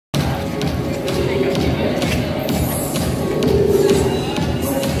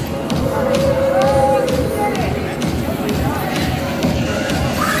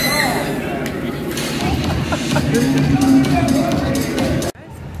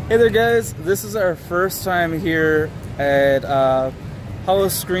Hey there, guys. This is our first time here at Howl O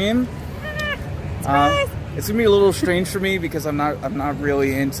Scream. It's gonna be a little strange for me because I'm not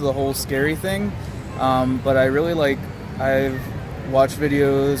really into the whole scary thing. But I really like. I've watched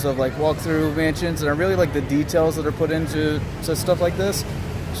videos of like walkthrough mansions, and I really like the details that are put into stuff like this.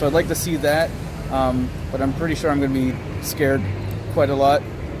 So I'd like to see that. But I'm pretty sure I'm gonna be scared quite a lot.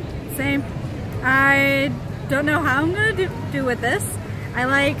 Same. I don't know how I'm gonna do with this. I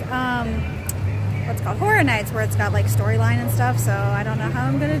like what's called Horror Nights, where it's got like storyline and stuff, so I don't know how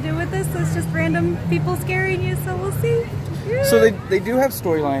I'm gonna do with this. It's just random people scaring you, so we'll see. Yeah. So they do have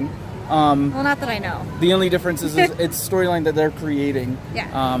storyline. Well, not that I know. The only difference is it's storyline that they're creating.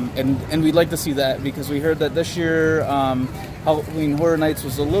 Yeah. And we'd like to see that because we heard that this year Halloween Horror Nights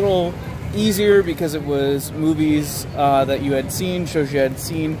was a little easier because it was movies that you had seen, shows you had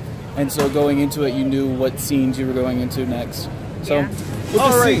seen, and so going into it you knew what scenes you were going into next. So, yeah.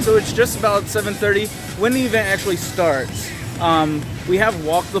 Alright, so it's just about 7:30 when the event actually starts. We have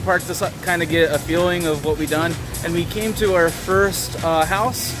walked the park to kind of get a feeling of what we've done, and we came to our first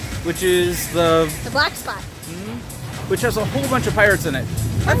house, which is the Black Spot, which has a whole bunch of pirates in it.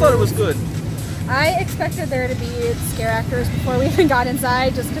 I thought it was good. I expected there to be scare actors before we even got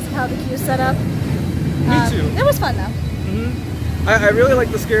inside, just because of how the queue's set up. Me too. It was fun though. I really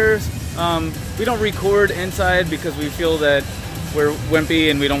like the scares. We don't record inside because we feel that we're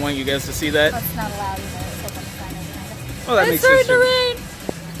wimpy and we don't want you guys to see that. That's not allowed either. Oh, that makes sense. It's starting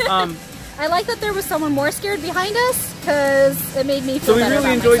to rain. I like that there was someone more scared behind us because it made me feel better. So we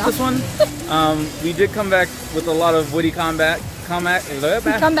really enjoyed this one. We did come back with a lot of witty comebacks.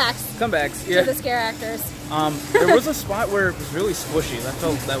 Yeah. To the scare actors. There was a spot where it was really squishy.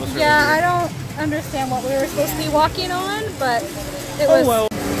 That was really weird. I don't understand what we were supposed to be walking on, but it was. Oh well.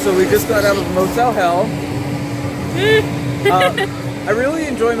 So we just got out of Motel Hell. I really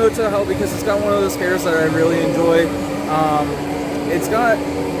enjoy Motel Hell because it's got one of those scares that I really enjoy. It's got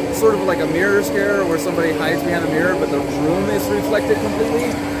sort of like a mirror scare where somebody hides behind a mirror, but the room is reflected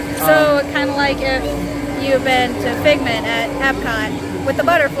completely. So kind of like if you've been to Figment at Epcot with the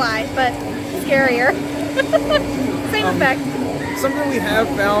butterfly, but scarier. Same effect. Something we have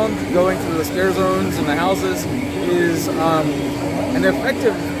found going through the scare zones and the houses is an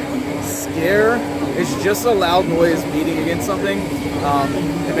effective scare. It's just a loud noise beating against something.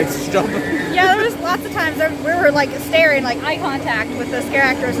 It makes us jump. Yeah, there was lots of times we were like staring, like eye contact with the scare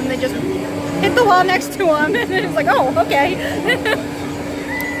actors, and they just hit the wall next to them, and it's like, oh, okay.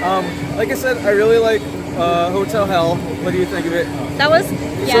 Like I said, I really like Hotel Hell. What do you think of it? That was,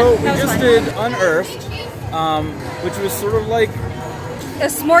 yeah, so we that was just fun. did Unearthed, which was sort of like a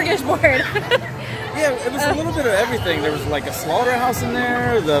smorgasbord. Yeah, it was a little bit of everything. There was like a slaughterhouse in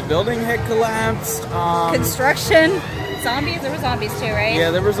there. The building had collapsed. Construction, zombies. There were zombies too, right? Yeah,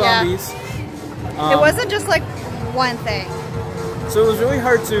 there were zombies. Yeah. It wasn't just like one thing. So it was really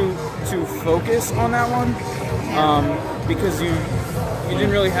hard to focus on that one because you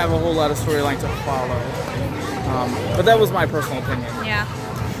didn't really have a whole lot of storyline to follow. But that was my personal opinion. Yeah.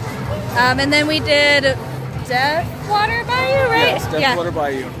 And then we did Deathwater Bayou, right? Yes, Deathwater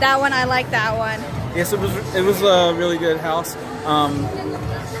Bayou. That one, I like that one. Yes, it was a really good house.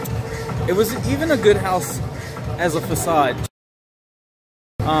 It was even a good house as a facade.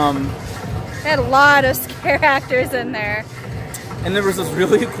 They had a lot of scare actors in there. And there was this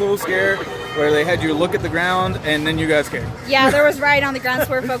really cool scare where they had you look at the ground and then you got scared. Yeah, there was writing on the ground,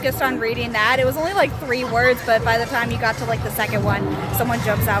 so we're focused on reading that. It was only like 3 words, but by the time you got to like the second one, someone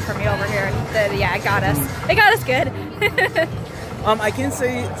jumps out from you over here, and yeah, it got us. It got us good. I can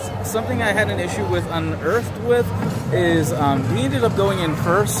say something I had an issue with Unearthed with is we ended up going in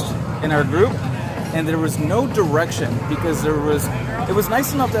first in our group, and there was no direction because it was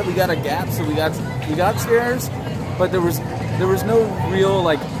nice enough that we got a gap, so we got scares, but there was no real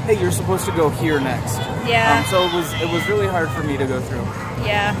like, hey, you're supposed to go here next. Yeah. So it was really hard for me to go through.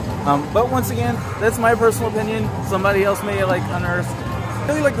 Yeah. But once again, that's my personal opinion. Somebody else may like Unearthed. I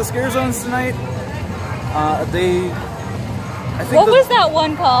really like the scare zones tonight. What was that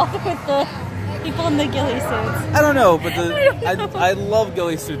one called with the people in the ghillie suits? I don't know, but I love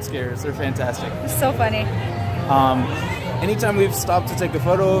ghillie suit scares. They're fantastic. It's so funny. Anytime we've stopped to take a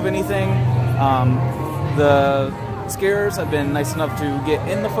photo of anything, the scares have been nice enough to get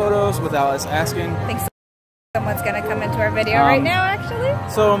in the photos without us asking. I think someone's going to come into our video right now, actually.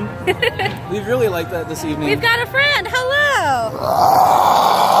 So, we really liked that this evening. We've got a friend. Hello!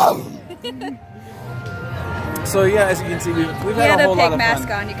 So yeah, as you can see, we've had a whole lot of fun. He had a pig mask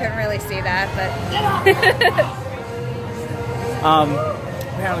on. You couldn't really see that, but...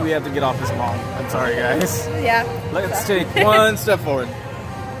 Apparently we have to get off this mall. I'm sorry, guys. Yeah. Let's take one step forward.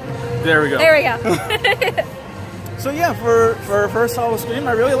 There we go. There we go. So yeah, for our first Howl O Scream,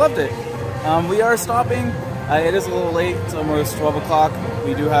 I really loved it. We are stopping. It is a little late. It's almost 12 o'clock.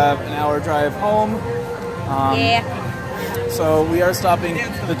 We do have an hour drive home. Yeah. So we are stopping.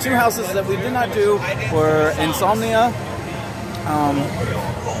 The two houses that we did not do were Insomnia.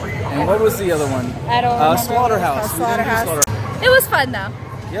 And what was the other one? I don't remember. Slaughterhouse. Slaughterhouse. It was fun though.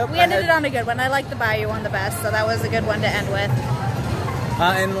 Yep. We ended it on a good one. I liked the Bayou one the best, so that was a good one to end with.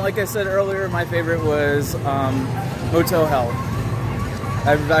 And like I said earlier, my favorite was Motel Hell.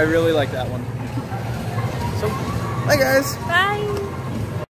 I really like that one. So, bye guys. Bye.